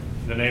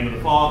the name of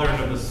the Father,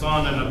 and of the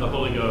Son, and of the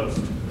Holy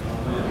Ghost.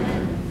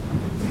 Amen.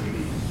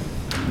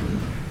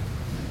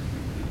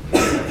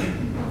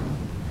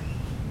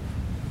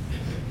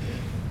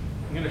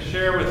 I'm going to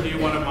share with you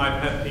one of my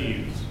pet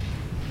peeves.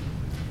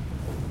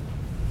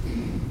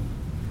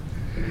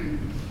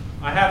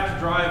 I have to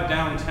drive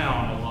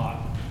downtown a lot.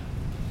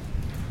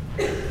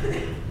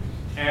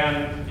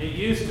 And it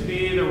used to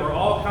be there were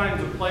all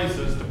kinds of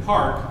places to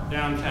park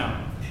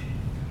downtown.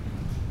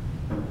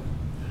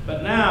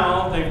 But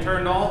now they've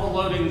turned all the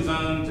loading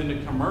zones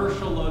into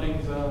commercial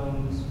loading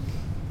zones.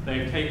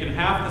 They've taken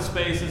half the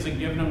spaces and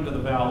given them to the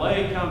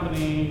valet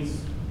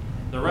companies.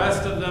 The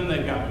rest of them,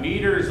 they've got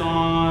meters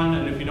on,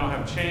 and if you don't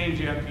have change,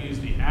 you have to use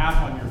the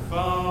app on your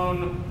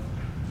phone.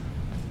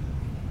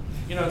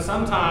 You know,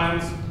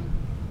 sometimes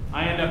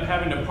I end up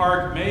having to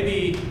park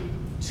maybe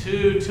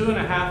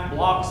 2.5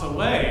 blocks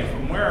away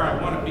from where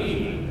I want to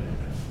be.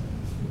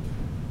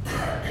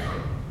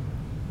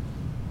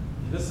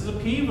 This is a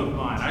peeve of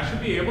mine. I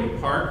should be able to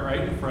park right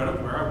in front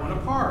of where I want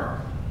to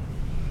park.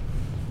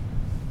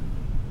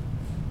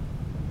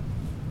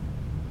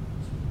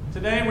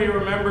 Today we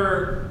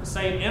remember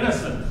St.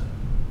 Innocent.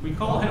 We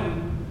call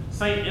him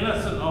St.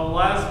 Innocent of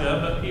Alaska,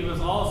 but he was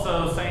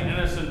also St.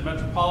 Innocent,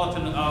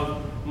 Metropolitan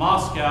of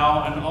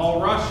Moscow and all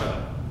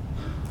Russia.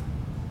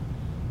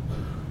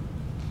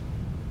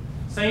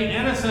 St.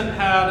 Innocent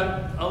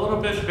had a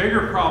little bit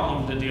bigger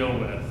problem to deal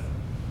with.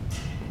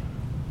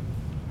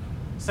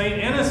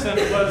 St. Innocent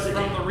was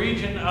from the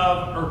region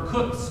of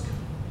Irkutsk,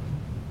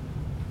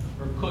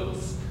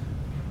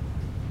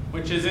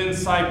 which is in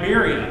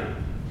Siberia.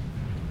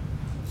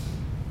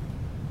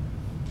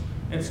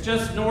 It's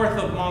just north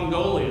of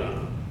Mongolia,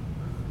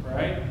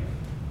 right?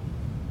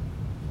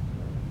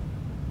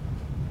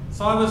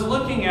 So I was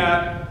looking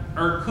at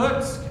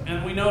Irkutsk,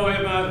 and we know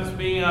him as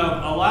being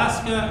of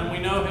Alaska, and we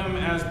know him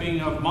as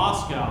being of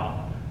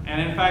Moscow. And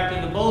in fact,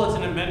 in the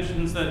bulletin it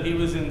mentions that he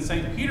was in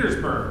St.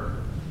 Petersburg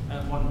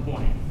at one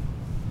point.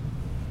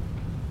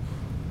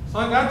 So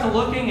I got to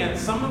looking at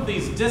some of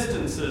these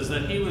distances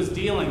that he was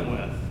dealing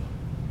with.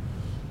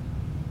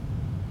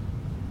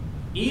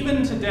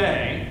 Even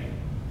today,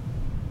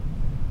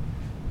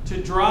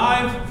 to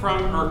drive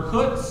from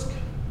Irkutsk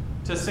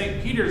to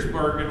St.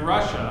 Petersburg in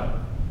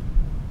Russia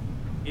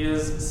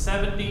is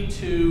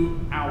 72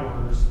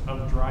 hours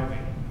of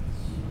driving.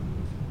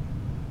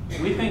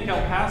 We think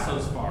El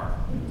Paso's far.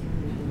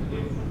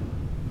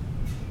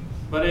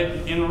 But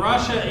in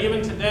Russia,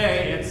 even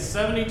today, it's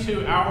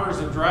 72 hours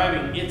of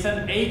driving. It's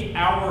an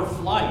 8-hour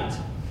flight.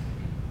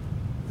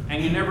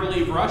 And you never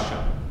leave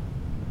Russia.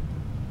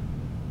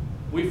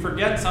 We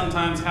forget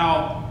sometimes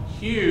how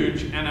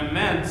huge and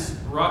immense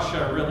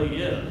Russia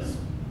really is.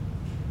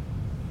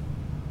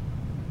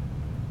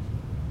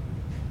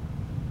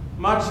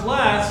 Much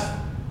less,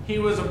 he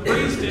was a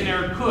priest in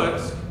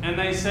Irkutsk, and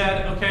they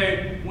said,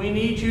 okay, we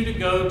need you to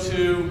go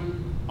to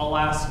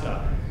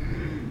Alaska.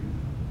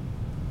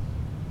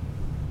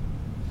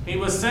 He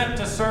was sent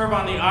to serve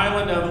on the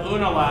island of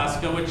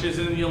Unalaska, which is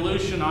in the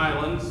Aleutian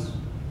Islands,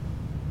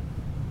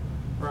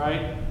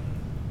 right?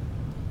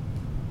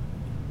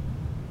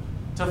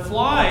 To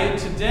fly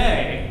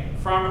today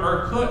from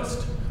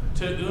Irkutsk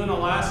to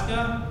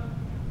Unalaska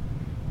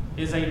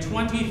is a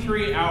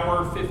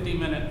 23-hour,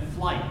 50-minute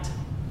flight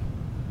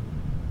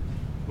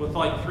with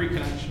like 3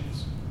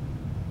 connections.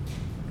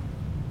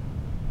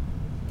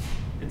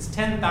 It's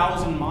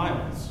 10,000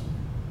 miles.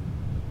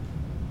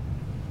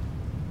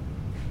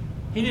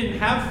 He didn't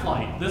have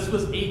flight. This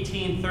was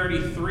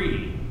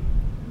 1833.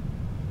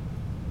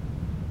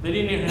 They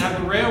didn't even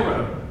have the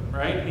railroad,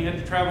 right? He had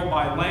to travel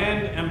by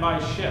land and by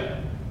ship.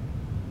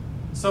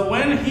 So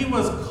when he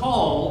was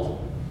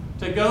called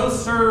to go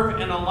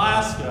serve in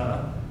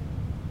Alaska,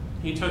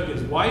 he took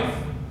his wife,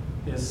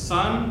 his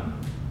son,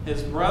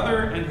 his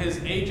brother, and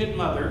his aged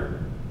mother,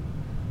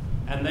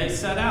 and they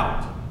set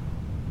out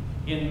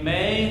in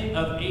May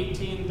of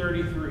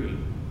 1833.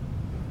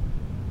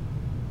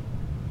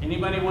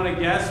 Anybody want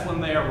to guess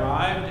when they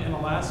arrived in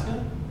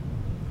Alaska?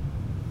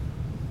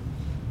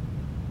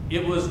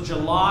 It was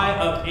July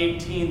of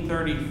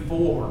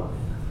 1834.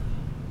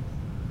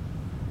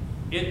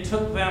 It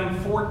took them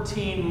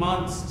 14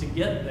 months to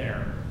get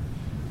there.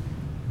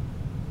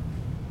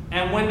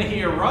 And when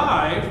he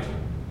arrived,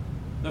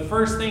 the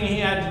first thing he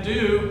had to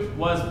do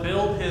was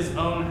build his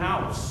own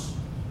house.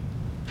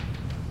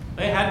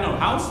 They had no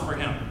house for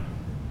him.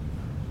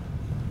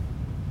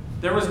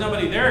 There was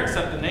nobody there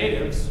except the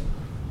natives.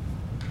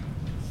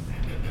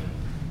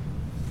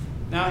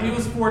 Now, he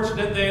was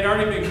fortunate they had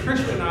already been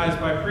Christianized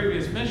by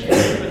previous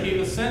missionaries, but he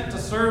was sent to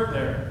serve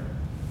there.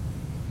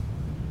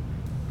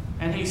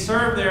 And he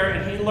served there,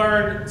 and he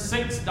learned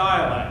 6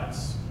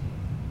 dialects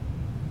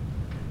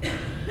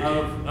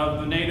of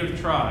the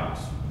native tribes.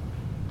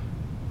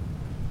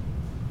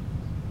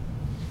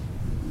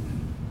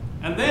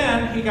 And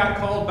then he got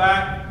called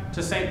back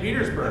to St.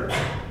 Petersburg.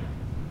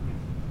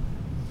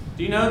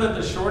 Do you know that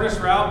the shortest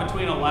route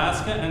between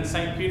Alaska and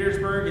St.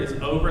 Petersburg is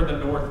over the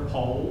North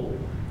Pole?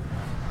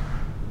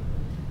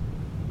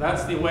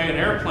 That's the way an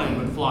airplane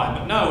would fly.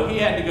 But no, he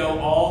had to go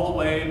all the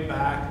way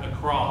back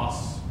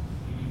across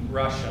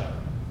Russia.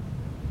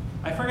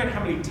 I forget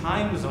how many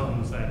time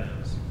zones that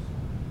is.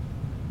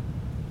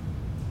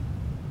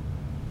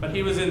 But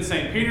he was in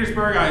St.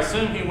 Petersburg. I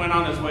assume he went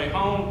on his way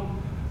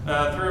home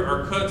through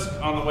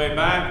Irkutsk on the way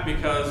back,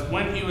 because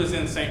when he was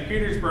in St.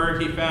 Petersburg,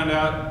 he found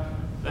out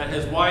that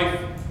his wife,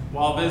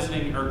 while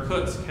visiting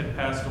Irkutsk, had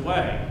passed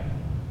away.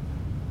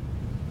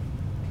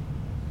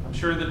 I'm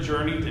sure the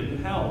journey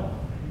didn't help.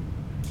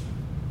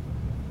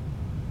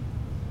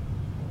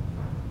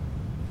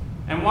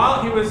 And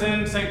while he was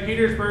in St.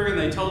 Petersburg and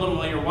they told him,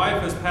 well, your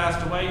wife has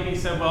passed away, he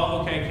said, well,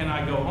 okay, can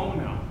I go home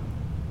now?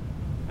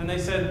 And they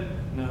said,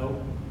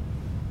 no.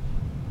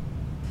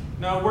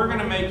 No, we're going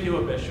to make you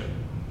a bishop.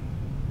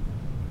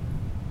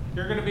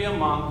 You're going to be a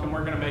monk and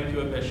we're going to make you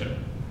a bishop.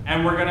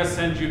 And we're going to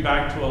send you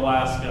back to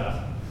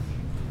Alaska.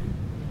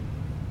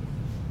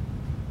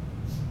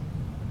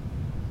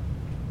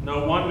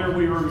 No wonder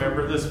we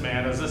remember this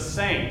man as a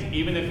saint,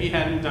 even if he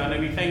hadn't done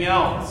anything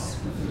else.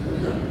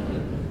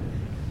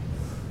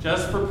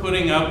 Just for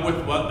putting up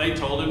with what they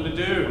told him to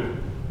do.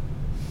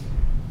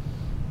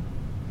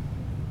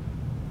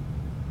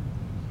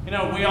 You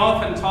know, we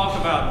often talk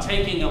about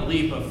taking a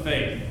leap of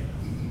faith.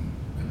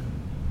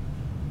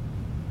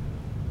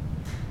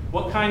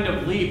 What kind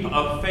of leap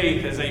of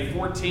faith is a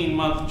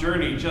 14-month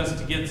journey just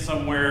to get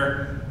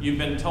somewhere you've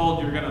been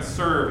told you're going to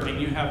serve and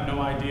you have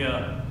no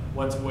idea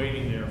what's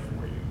waiting there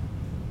for you?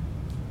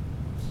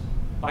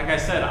 Like I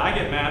said, I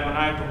get mad when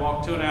I have to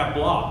walk 2.5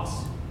 blocks.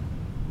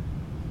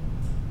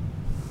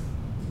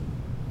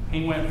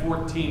 He went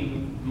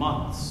 14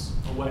 months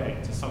away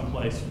to some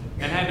place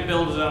and had to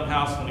build his own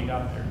house when he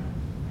got there.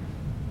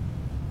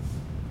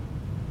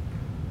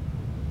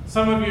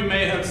 Some of you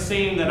may have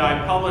seen that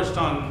I published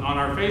on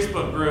our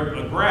Facebook group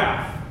a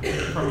graph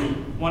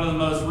from one of the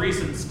most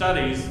recent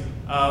studies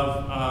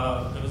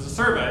of, it was a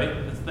survey,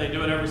 they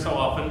do it every so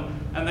often,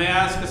 and they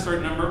ask a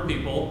certain number of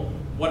people,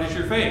 what is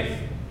your faith?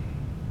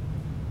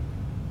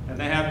 And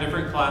they have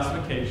different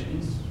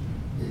classifications.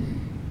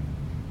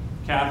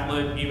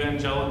 Catholic,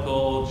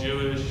 evangelical,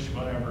 Jewish,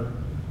 whatever.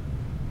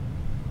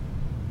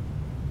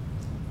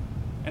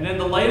 And in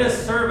the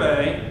latest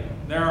survey,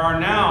 there are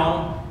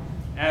now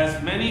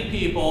as many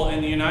people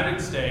in the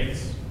United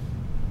States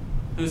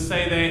who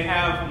say they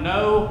have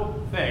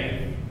no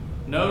faith,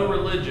 no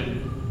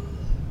religion,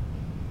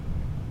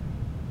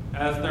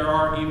 as there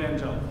are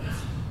evangelicals.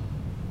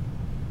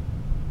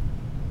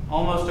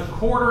 Almost a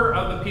quarter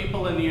of the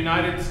people in the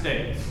United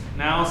States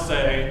now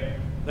say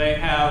they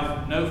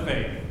have no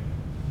faith,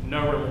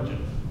 no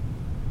religion.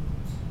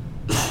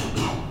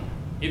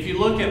 If you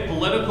look at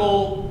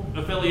political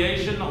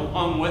affiliation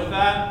along with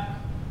that,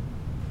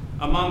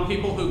 among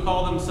people who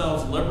call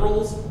themselves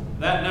liberals,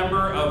 that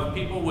number of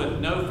people with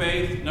no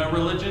faith, no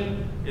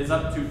religion, is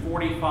up to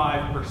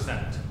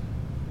 45%.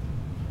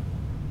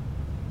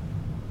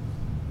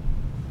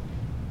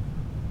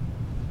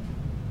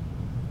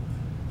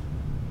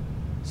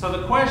 So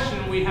the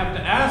question we have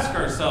to ask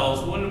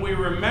ourselves when we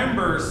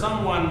remember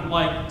someone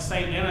like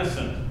St.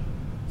 Innocent,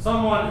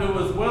 someone who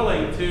was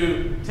willing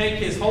to take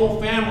his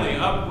whole family,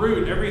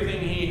 uproot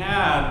everything he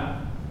had,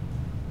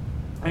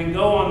 and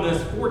go on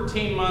this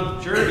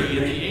 14-month journey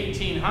in the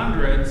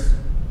 1800s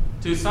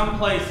to some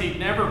place he'd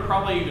never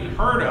probably even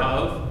heard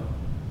of,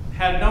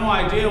 had no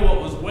idea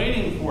what was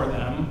waiting for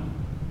them.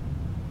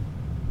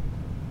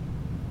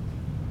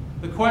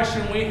 The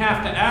question we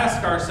have to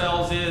ask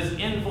ourselves is,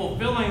 in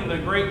fulfilling the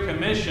Great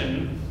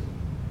Commission,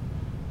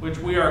 which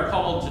we are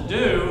called to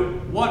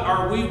do, what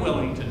are we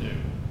willing to do?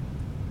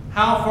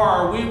 How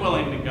far are we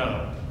willing to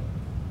go?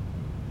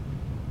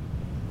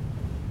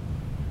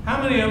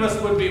 How many of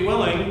us would be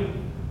willing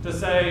to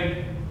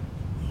say,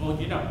 well,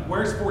 you know,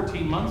 where's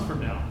 14 months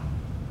from now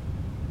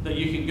that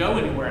you can go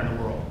anywhere in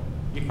the world?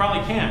 You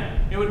probably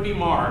can't. It would be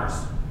Mars,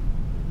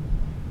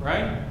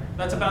 right?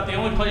 That's about the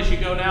only place you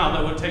go now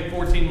that would take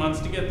 14 months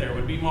to get there,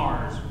 would be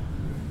Mars.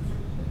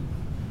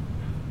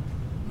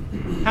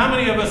 How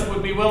many of us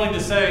would be willing to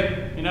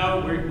say, you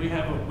know,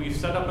 we've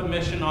set up a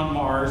mission on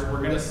Mars, we're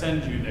going to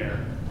send you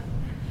there.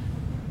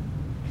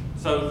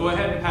 So go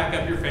ahead and pack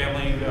up your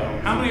family and go.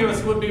 How many of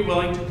us would be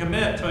willing to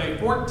commit to a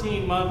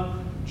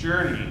 14-month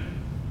journey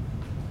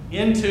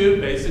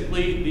into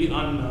basically the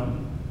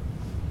unknown?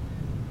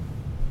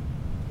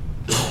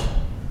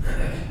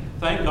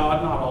 Thank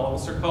God not all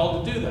of us are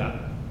called to do that.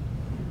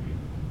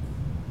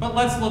 But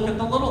let's look at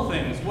the little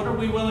things. What are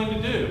we willing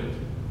to do?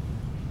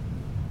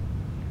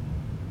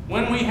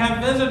 When we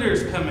have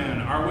visitors come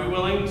in, are we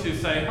willing to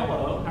say,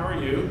 hello, how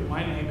are you?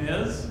 My name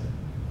is?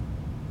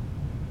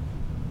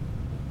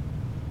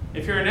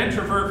 If you're an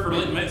introvert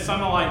for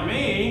someone like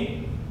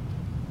me,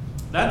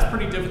 that's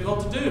pretty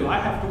difficult to do. I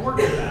have to work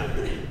at that.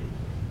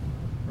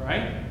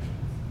 Right?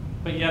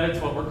 But yet it's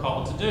what we're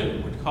called to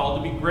do. We're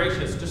called to be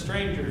gracious to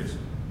strangers.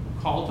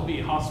 We're called to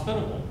be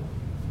hospitable.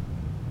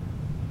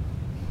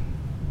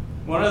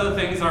 One of the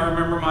things I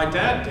remember my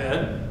dad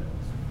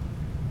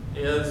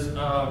did is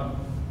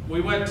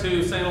we went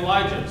to St.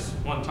 Elijah's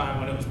one time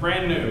when it was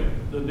brand new,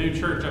 the new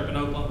church up in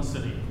Oklahoma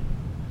City.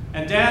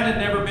 And Dad had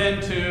never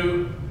been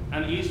to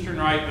an Eastern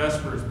Rite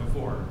Vespers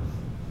before.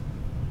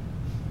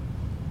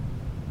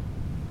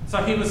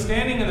 So he was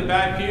standing in the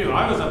back pew.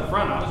 I was up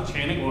front. I was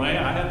chanting away.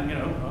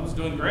 I was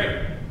doing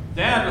great.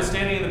 Dad was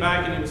standing in the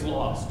back and he was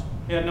lost.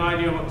 He had no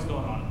idea what was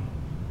going on.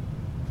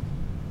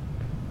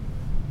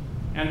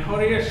 And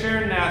Horia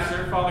Sharon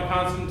Nasser, Father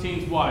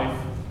Constantine's wife,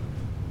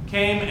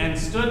 came and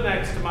stood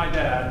next to my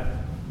dad,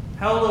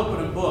 held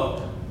open a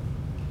book,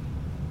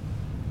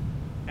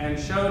 and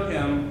showed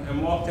him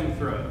and walked him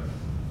through it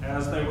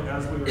as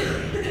we were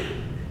doing.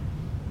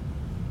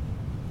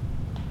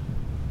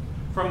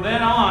 From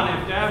then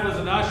on, if Dad was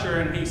an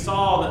usher and he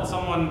saw that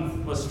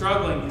someone was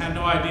struggling, had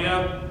no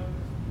idea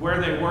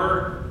where they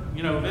were,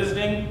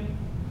 visiting,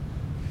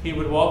 he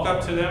would walk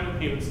up to them,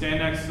 he would stand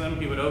next to them,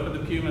 he would open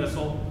the pew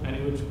missal, and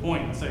he would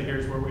point and say,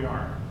 "Here's where we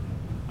are.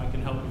 I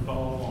can help you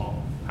follow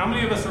along." How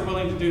many of us are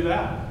willing to do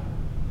that?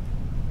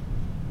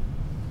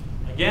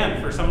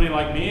 Again, for somebody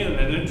like me,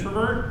 an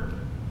introvert,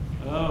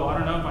 I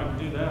don't know if I can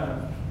do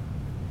that.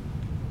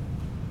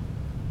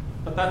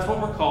 But that's what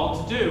we're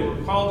called to do.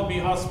 We're called to be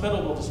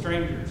hospitable to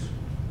strangers.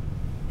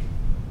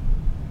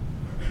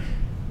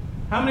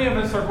 How many of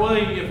us are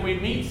willing, if we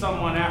meet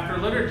someone after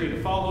liturgy,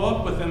 to follow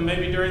up with them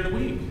maybe during the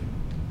week?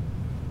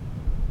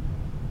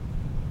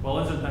 Well,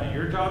 isn't that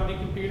your job,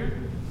 Deacon Peter?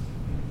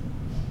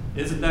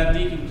 Isn't that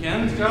Deacon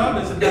Ken's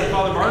job? Isn't that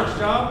Father Mark's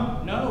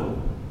job? No.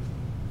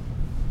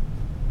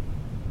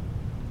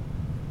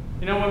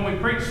 When we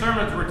preach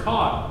sermons, we're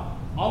taught,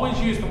 always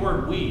use the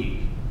word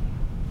we,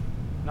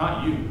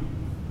 not you,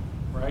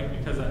 right?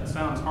 Because that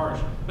sounds harsh.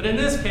 But in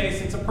this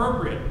case, it's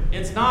appropriate.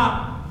 It's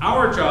not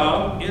our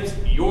job, it's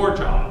your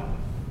job.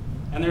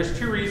 And there's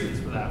two reasons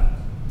for that.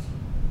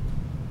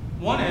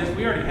 One is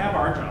we already have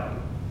our job,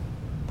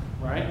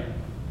 right?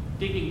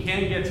 Deacon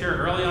Ken gets here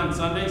early on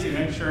Sundays. He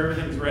makes sure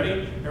everything's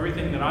ready.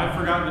 Everything that I've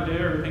forgotten to do,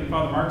 everything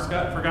Father Mark's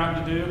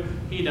forgotten to do,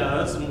 he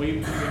does, and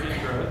we get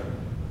through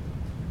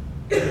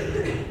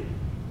it.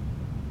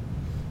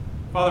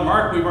 Father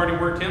Mark, we've already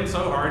worked him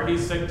so hard,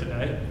 he's sick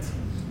today.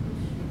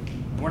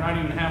 We're not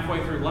even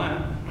halfway through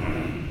Lent.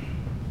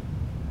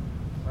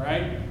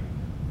 Right?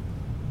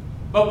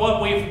 But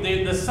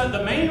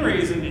the main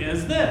reason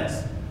is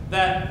this,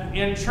 that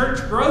in church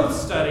growth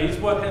studies,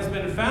 what has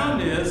been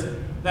found is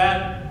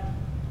that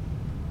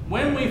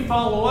when we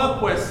follow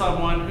up with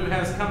someone who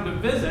has come to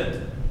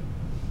visit,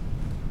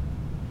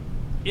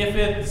 if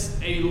it's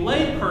a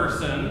lay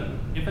person,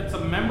 if it's a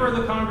member of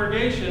the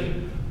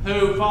congregation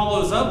who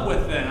follows up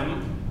with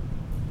them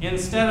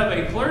instead of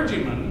a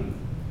clergyman,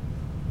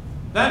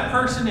 that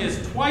person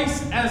is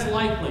twice as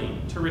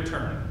likely to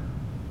return.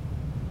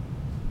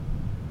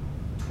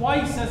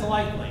 Twice as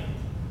likely.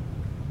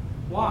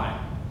 Why?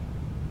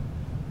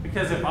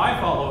 Because if I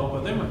follow up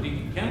with him, or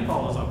Deacon Ken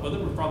follows up with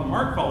him, or Father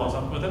Mark follows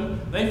up with him,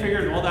 they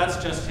figured, well,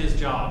 that's just his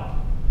job.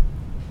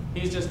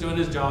 He's just doing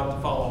his job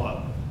to follow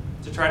up,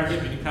 to try to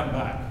get me to come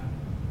back.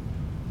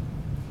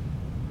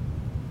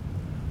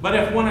 But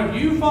if one of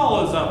you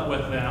follows up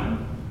with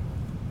them,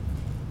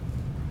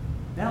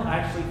 they'll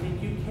actually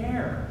think you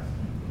care.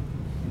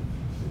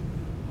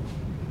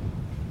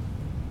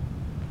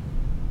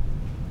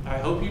 I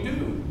hope you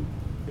do,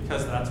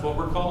 because that's what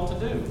we're called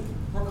to do.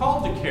 We're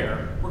called to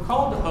care. We're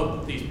called to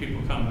hope that these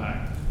people come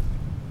back.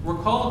 We're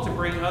called to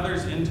bring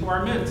others into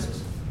our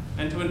midst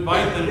and to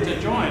invite them to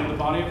join the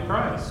body of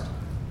Christ.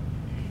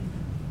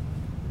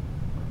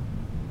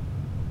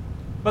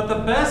 But the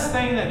best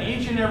thing that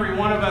each and every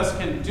one of us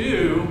can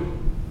do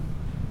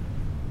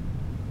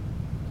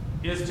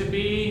is to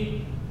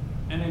be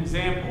an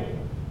example.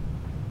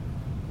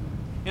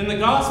 In the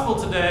gospel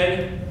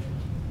today,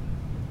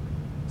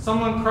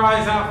 someone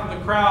cries out from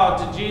the crowd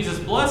to Jesus,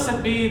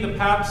 "Blessed be the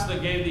paps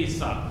that gave thee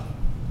suck."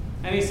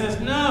 And he says,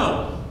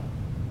 no.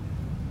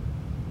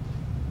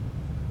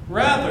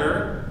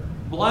 Rather,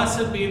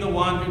 blessed be the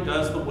one who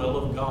does the will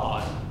of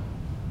God.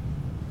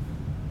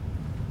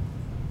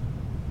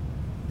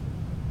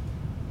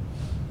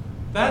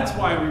 That's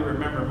why we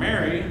remember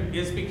Mary,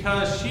 is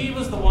because she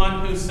was the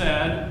one who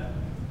said,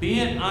 "Be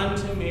it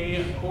unto me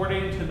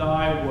according to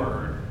thy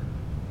word."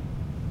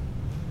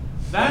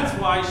 That's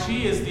why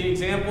she is the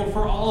example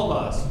for all of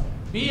us.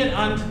 Be it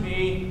unto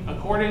me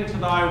according to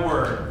thy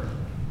word.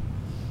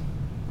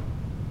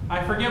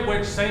 I forget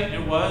which saint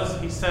it was.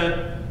 He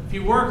said, if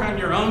you work on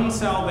your own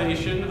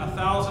salvation,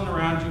 1,000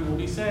 around you will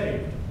be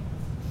saved.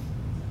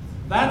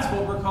 That's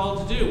what we're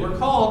called to do. We're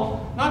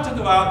called not to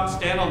go out and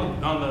stand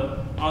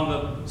on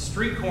the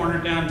street corner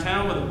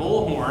downtown with a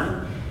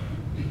bullhorn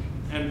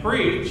and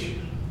preach,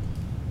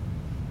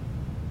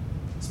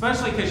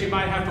 especially because you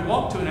might have to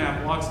walk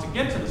 2.5 blocks to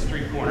get to the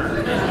street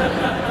corner.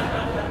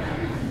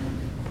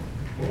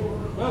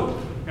 Whoa,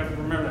 got to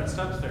remember that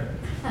steps there.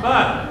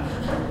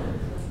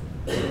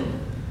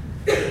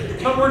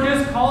 But we're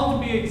just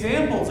called to be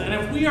examples. And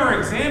if we are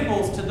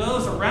examples to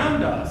those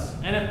around us,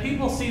 and if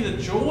people see the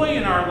joy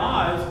in our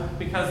lives,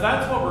 because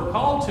that's what we're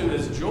called to,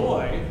 is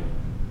joy,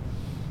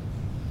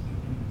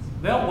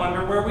 they'll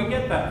wonder where we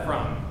get that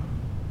from.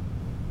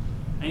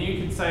 And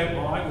you could say,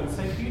 well, I would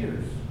say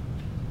Peter's.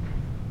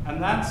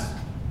 And that's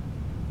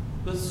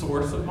the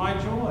source of my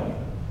joy.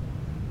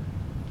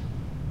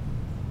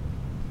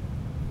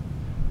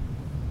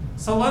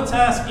 So let's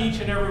ask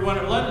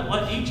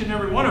let each and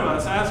every one of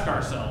us ask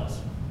ourselves,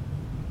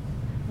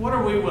 what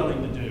are we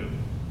willing to do?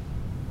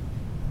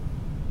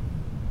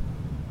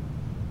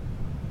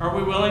 Are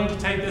we willing to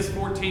take this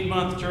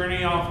 14-month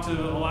journey off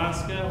to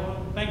Alaska?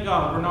 Well, thank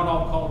God we're not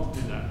all called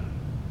to do that.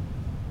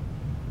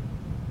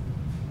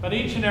 But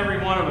each and every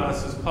one of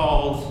us is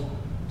called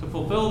to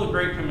fulfill the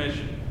Great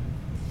Commission,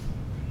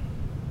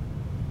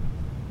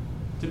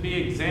 to be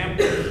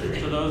examples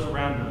to those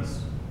around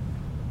us,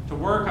 to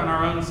work on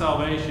our own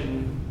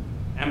salvation,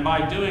 and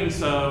by doing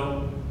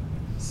so,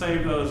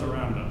 save those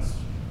around us.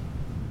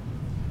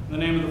 In the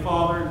name of the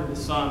Father, and of the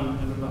Son,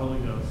 and of the Holy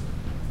Ghost.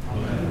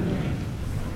 Amen.